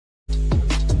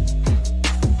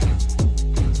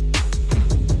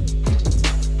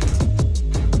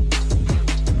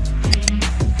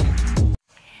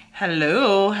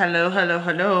Hello, hello, hello,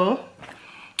 hello.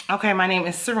 Okay, my name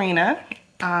is Serena.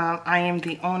 I am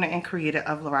the owner and creator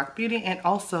of LaRock Beauty and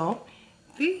also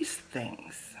these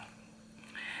things.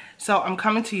 So I'm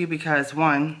coming to you because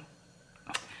one,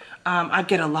 I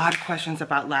get a lot of questions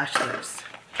about lash lifts.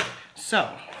 So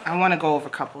I want to go over a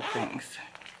couple things.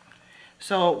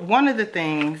 So one of the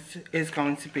things is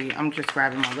going to be, I'm just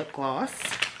grabbing my lip gloss,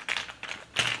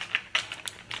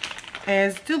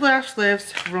 is do lash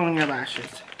lifts ruin your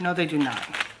lashes? No, they do not.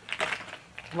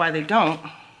 Why they don't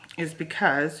is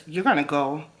because you're going to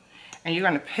go and you're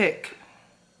going to pick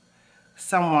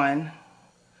someone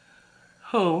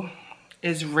who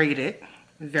is rated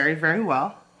very, very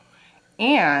well,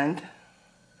 and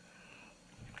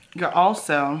you're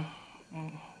also,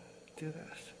 do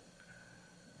this.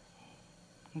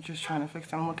 I'm just trying to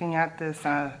fix, I'm looking at this,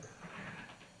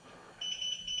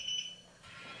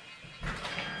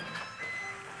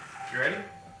 You ready?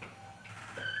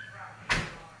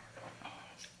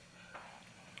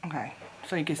 Okay,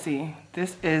 so you can see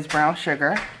this is brown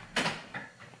sugar,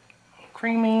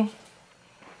 creamy,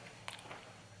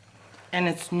 and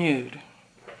it's nude.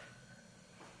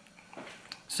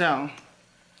 So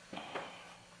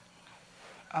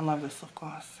I love this lip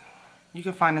gloss. You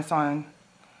can find this on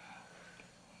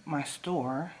my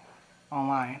store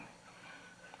online.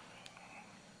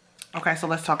 Okay, so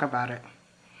let's talk about it.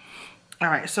 All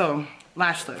right, so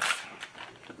lash lifts.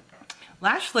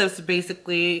 Lash lifts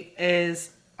basically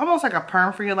is almost like a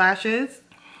perm for your lashes.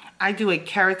 I do a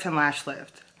keratin lash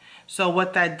lift. So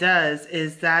what that does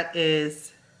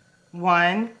is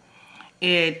one,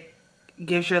 it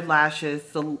gives your lashes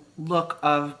the look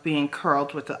of being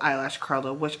curled with the eyelash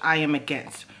curler, which I am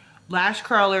against. Lash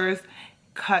curlers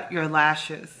cut your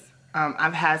lashes.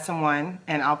 I've had someone,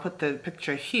 and I'll put the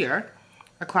picture here,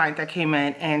 a client that came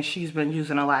in and she's been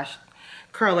using a lash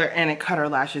curler and it cut her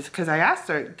lashes, because I asked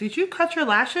her, did you cut your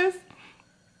lashes?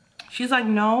 She's like,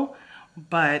 no,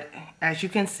 but as you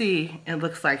can see, it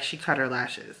looks like she cut her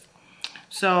lashes.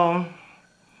 So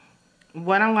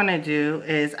what I'm going to do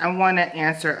is I want to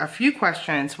answer a few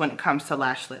questions when it comes to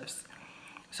lash lifts.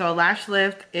 So a lash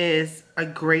lift is a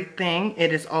great thing.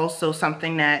 It is also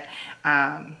something that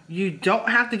you don't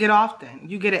have to get often.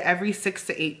 You get it every 6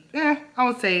 to 8, I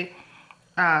would say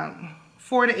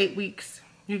 4 to 8 weeks.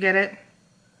 You get it.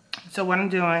 So what I'm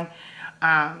doing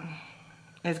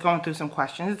is going through some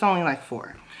questions. It's only like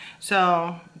 4.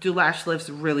 So do lash lifts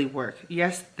really work?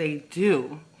 Yes, they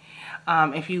do.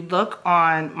 If you look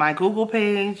on my Google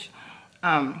page,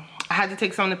 I had to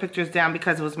take some of the pictures down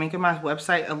because it was making my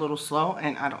website a little slow,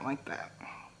 and I don't like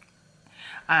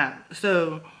that.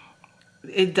 So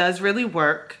it does really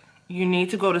work. You need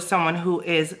to go to someone who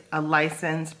is a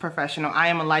licensed professional. I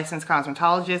am a licensed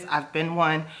cosmetologist. I've been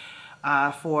one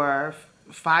for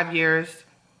 5 years.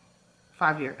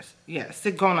 5 years. Yes,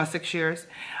 going on 6 years.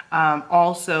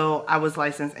 Also, I was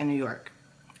licensed in New York.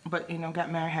 But, you know,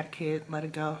 got married, had a kid, let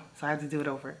it go. So I had to do it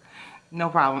over. No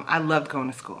problem. I loved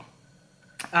going to school.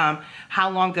 How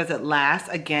long does it last?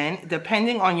 Again,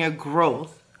 depending on your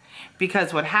growth.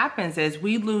 Because what happens is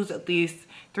we lose at least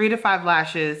 3 to 5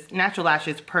 lashes, natural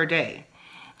lashes per day.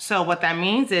 So what that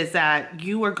means is that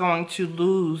you are going to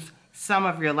lose some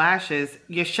of your lashes.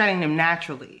 You're shedding them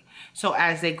naturally. So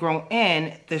as they grow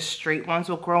in, the straight ones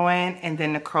will grow in, and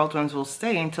then the curled ones will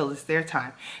stay until it's their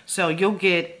time. So you'll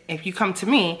get, if you come to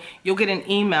me, you'll get an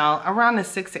email around the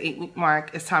 6 to 8 week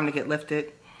mark. It's time to get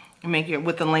lifted.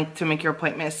 With the link to make your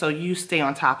appointment, so you stay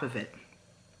on top of it.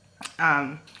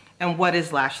 And what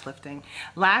is lash lifting?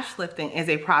 Lash lifting is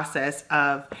a process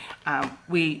of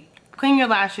we clean your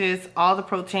lashes, all the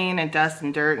protein and dust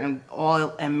and dirt and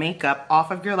oil and makeup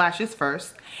off of your lashes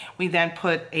first. We then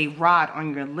put a rod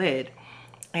on your lid,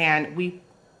 and we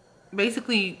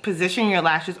basically position your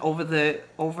lashes over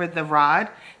the rod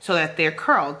so that they're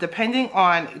curled. Depending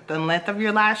on the length of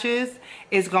your lashes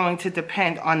is going to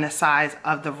depend on the size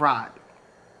of the rod.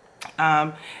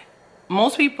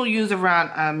 Most people use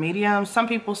around medium, some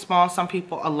people small, some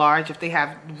people a large if they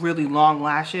have really long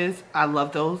lashes. I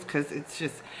love those because it's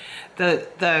just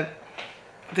the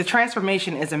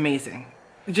transformation is amazing.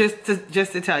 Just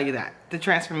to tell you that the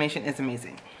transformation is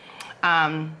amazing.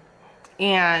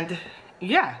 And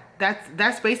yeah,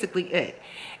 that's basically it.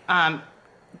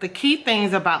 The key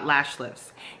things about lash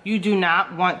lifts: you do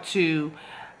not want to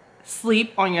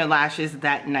sleep on your lashes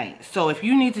that night. So if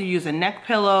you need to use a neck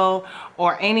pillow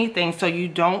or anything so you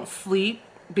don't sleep,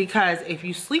 because if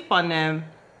you sleep on them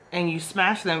and you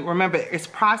smash them, remember it's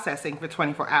processing for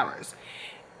 24 hours.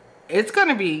 It's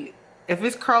gonna be, if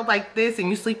it's curled like this and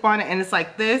you sleep on it and it's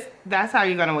like this, that's how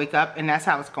you're gonna wake up, and that's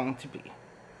how it's going to be.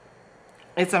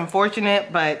 It's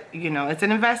unfortunate, but you know, it's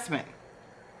an investment.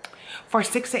 for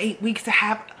 6 to 8 weeks to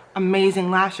have amazing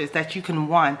lashes that you can,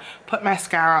 one, put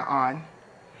mascara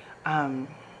on.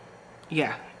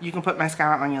 Yeah, you can put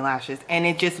mascara on your lashes, and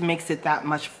it just makes it that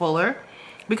much fuller,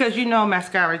 because you know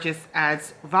mascara just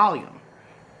adds volume.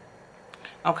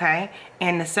 Okay,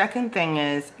 and the second thing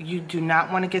is you do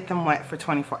not want to get them wet for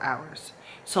 24 hours.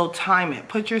 So time it.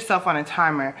 Put yourself on a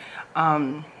timer.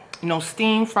 No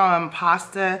steam from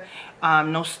pasta,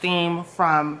 no steam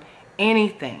from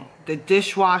anything. The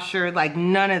dishwasher, like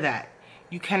none of that.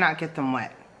 You cannot get them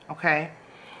wet. Okay.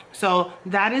 So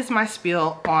that is my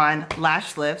spiel on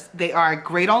lash lifts. They are a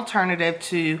great alternative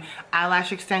to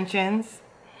eyelash extensions,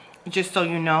 just so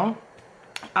you know.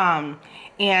 And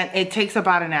it takes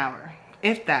about an hour,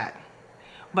 if that.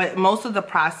 But most of the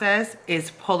process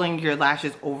is pulling your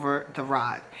lashes over the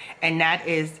rod. And that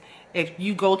is, if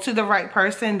you go to the right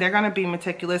person, they're going to be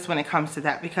meticulous when it comes to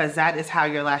that, because that is how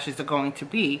your lashes are going to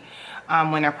be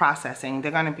when they're processing.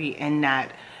 They're going to be in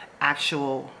that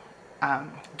actual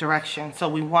direction. So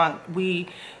we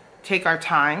take our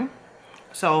time.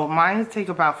 So mine take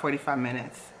about 45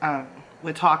 minutes.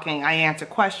 We're talking, I answer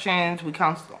questions, we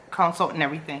consult and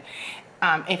everything.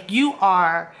 If you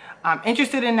are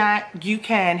interested in that, you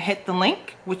can hit the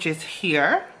link, which is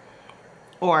here,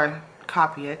 or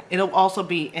copy it. It'll also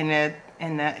be in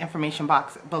the information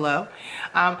box below.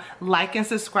 Like and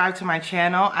subscribe to my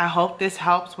channel. I hope this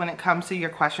helps when it comes to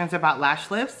your questions about lash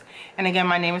lifts. And again,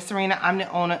 my name is Serena. I'm the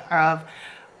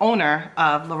owner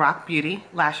of La Rock Beauty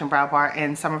Lash and Brow Bar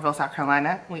in Summerville, South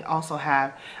Carolina. We also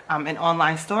have an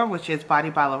online store, which is Body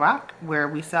by La Rock, where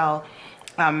we sell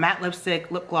matte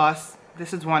lipstick, lip gloss.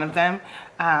 This is one of them.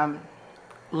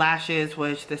 Lashes,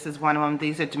 which this is one of them.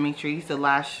 These are Dimitri's, the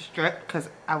lash strip, because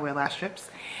I wear lash strips.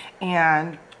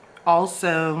 And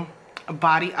also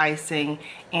body icing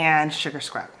and sugar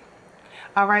scrub.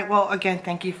 All right, well, again,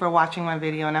 thank you for watching my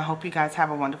video, and I hope you guys have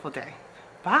a wonderful day.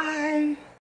 Bye.